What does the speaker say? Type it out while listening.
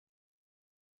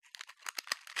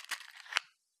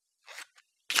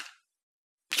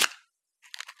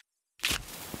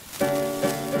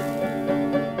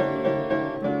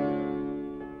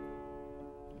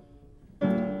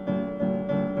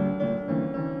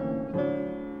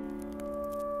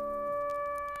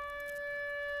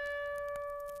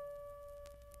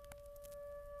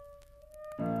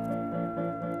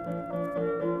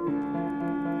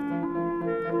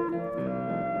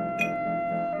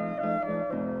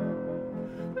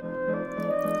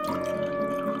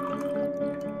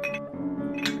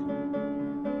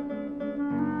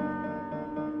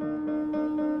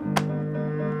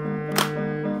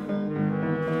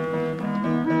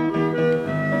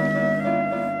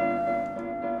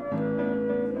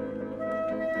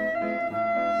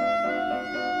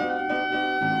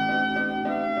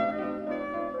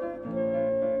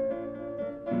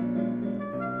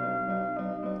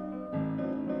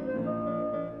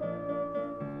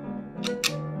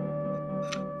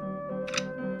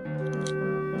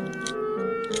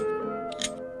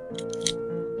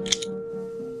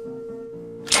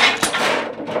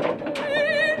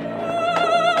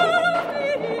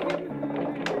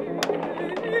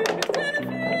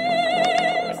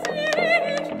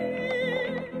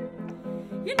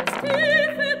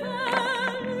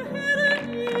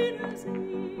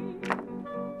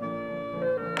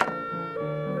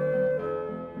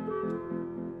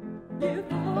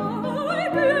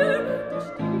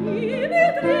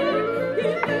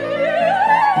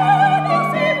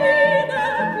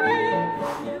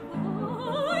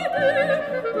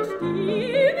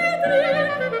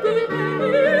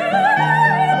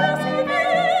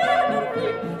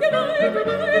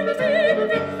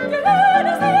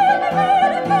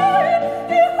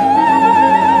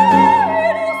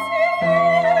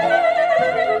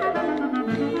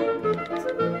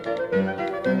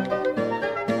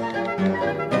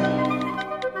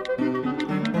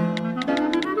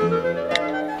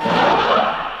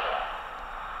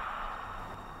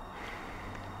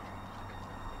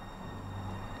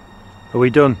Are we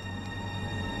done?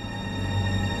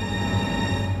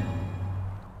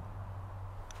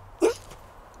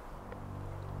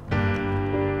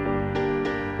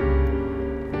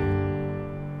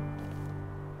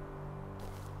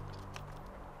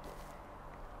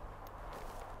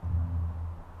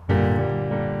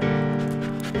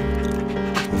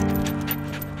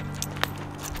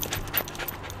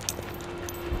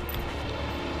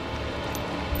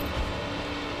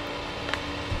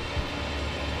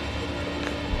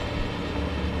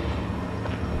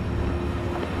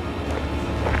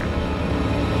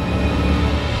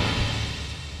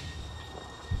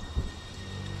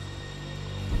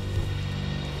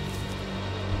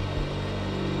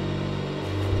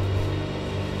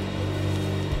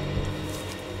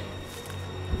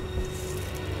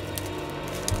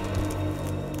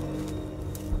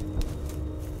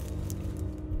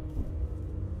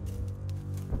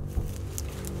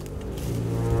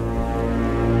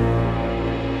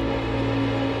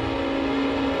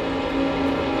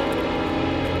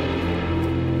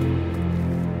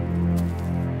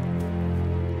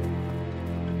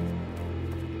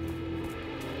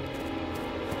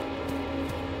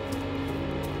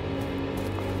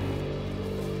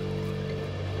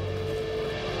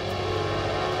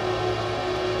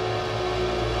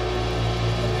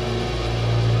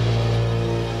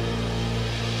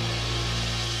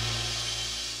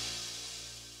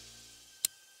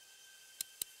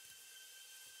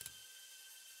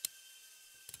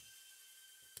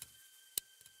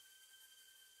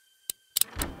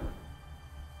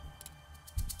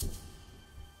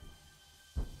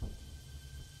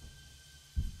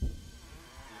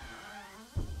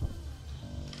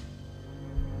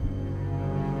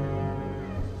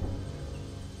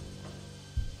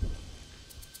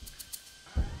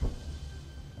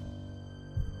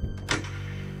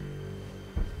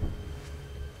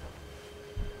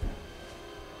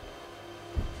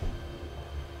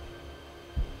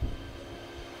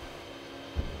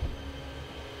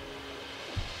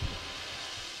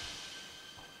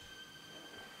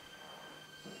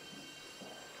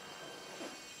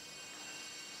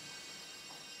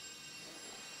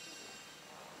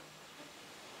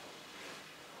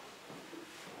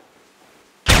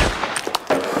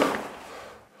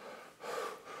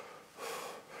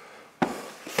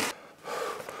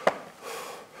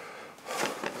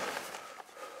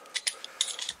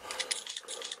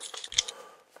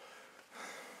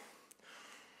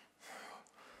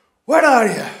 Where are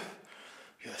you?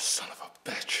 You son of a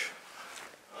bitch.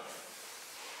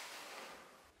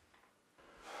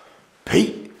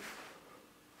 Pete?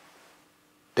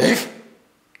 Dave?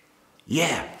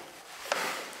 Yeah.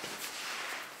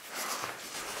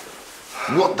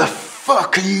 What the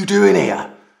fuck are you doing here?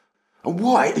 And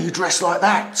why are you dressed like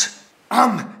that?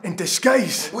 I'm in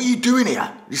disguise. What are you doing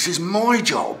here? This is my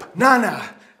job. Nah,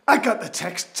 I got the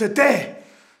text today.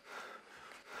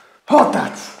 Hold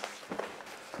that.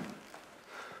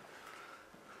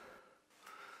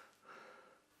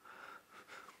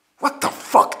 What the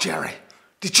fuck, Jerry?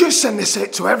 Did you send this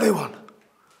out to everyone?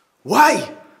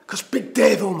 Why? Because Big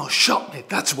Dave almost shot me,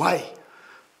 that's why.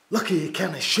 Lucky you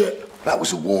can't shoot. That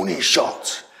was a warning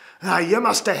shot. You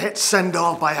must have hit send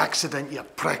all by accident, you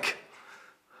prick.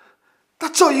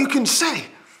 That's all you can say.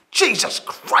 Jesus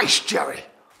Christ, Jerry.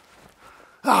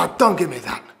 Don't give me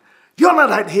that. You're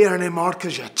not out here anymore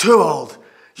because you're too old.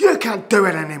 You can't do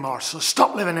it anymore, so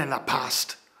stop living in the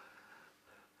past.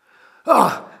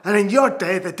 And in your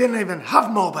day, they didn't even have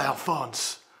mobile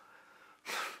phones.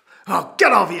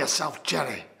 Get over yourself,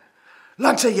 Jerry.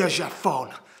 Learn to use your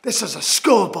phone. This is a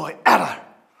schoolboy error.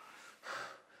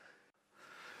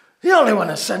 The only one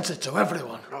who sends it to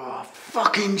everyone. Oh,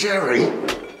 fucking Jerry.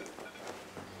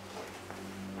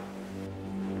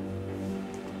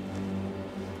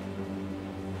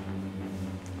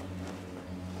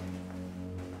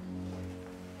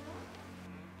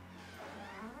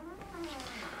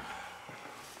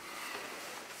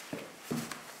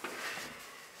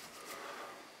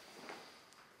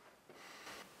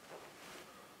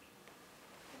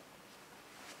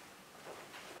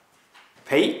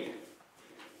 Pete?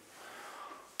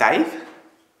 Dave?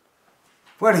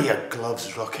 Where are your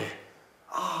gloves, Rookie?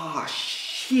 Ah,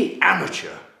 shit.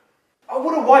 Amateur. I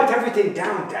would have wiped everything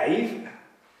down, Dave.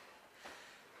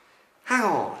 Hang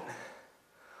on.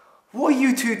 What are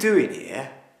you two doing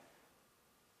here?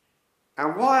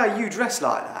 And why are you dressed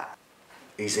like that?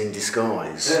 He's in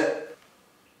disguise.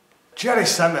 Jerry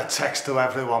sent a text to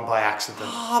everyone by accident.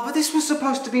 Ah, but this was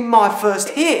supposed to be my first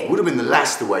hit. Would have been the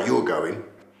last the way you're going.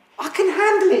 I can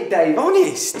handle it, Dave,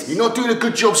 honest. You're not doing a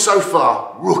good job so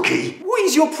far, rookie. What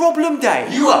is your problem,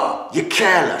 Dave? You are. You're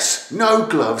careless. No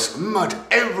gloves, mud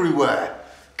everywhere.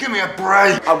 Give me a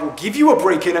break. I will give you a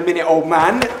break in a minute, old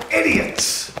man.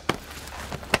 Idiots!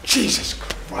 Jesus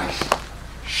Christ.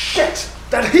 Shit!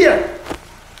 They're here!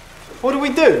 What do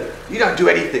we do? You don't do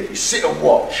anything. You sit and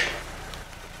watch.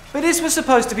 But this was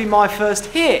supposed to be my first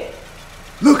hit.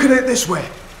 Look at it this way.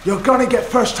 You're gonna get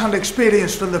first-hand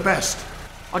experience from the best.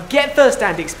 I'd get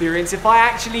first-hand experience if I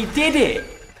actually did it.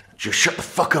 Just shut the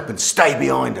fuck up and stay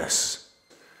behind us.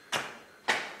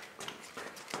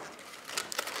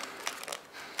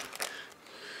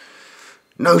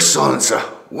 No silencer.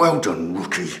 Well done,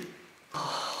 rookie.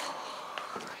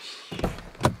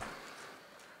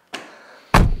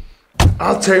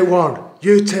 I'll take one.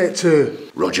 You take two.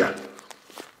 Roger.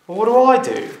 Well, what do I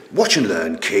do? Watch and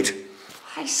learn, kid.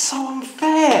 It's so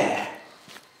unfair.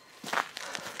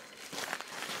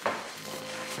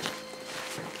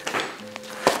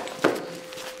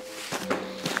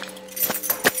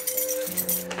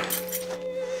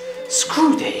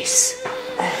 Screw this.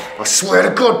 I swear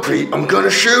to God, Pete, I'm gonna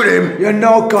shoot him. You're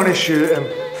not gonna shoot him.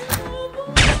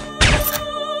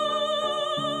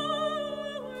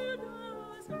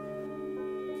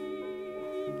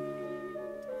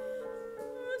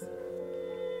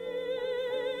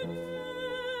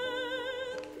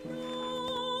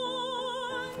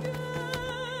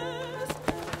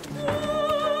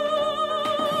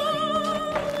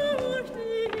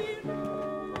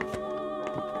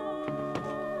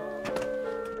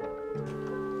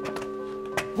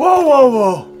 Whoa, whoa,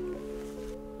 whoa!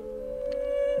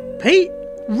 Pete?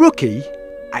 Rookie?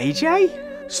 AJ?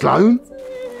 Sloan?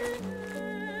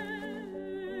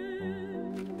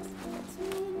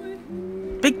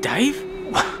 Big Dave?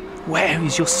 Where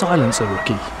is your silencer,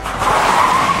 Rookie?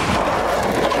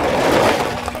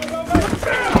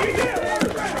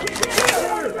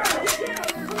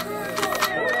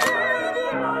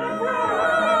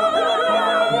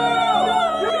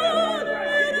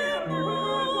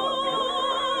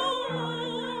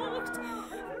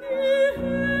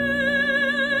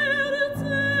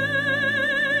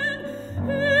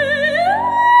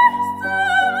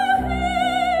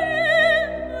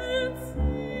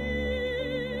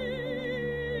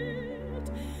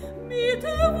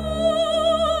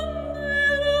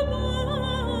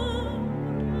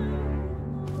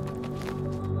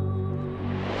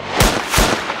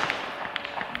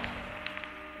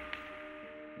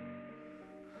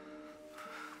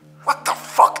 What the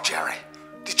fuck, Jerry?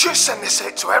 Did you send this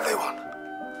out to everyone?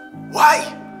 Why?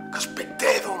 Because Big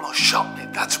Dave almost shot me,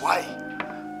 that's why.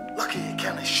 Lucky you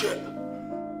can't shoot.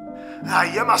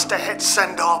 You must have hit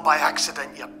send all by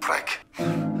accident, you prick.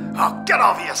 Oh, get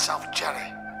over yourself,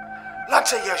 Jerry. Learn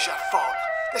to use your phone.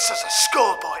 This is a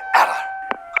schoolboy error.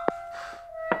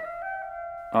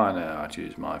 I know how to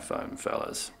use my phone,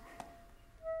 fellas.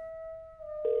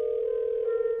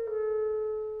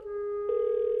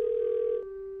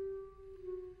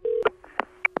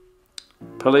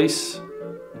 Police?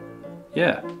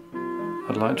 Yeah,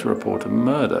 I'd like to report a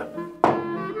murder.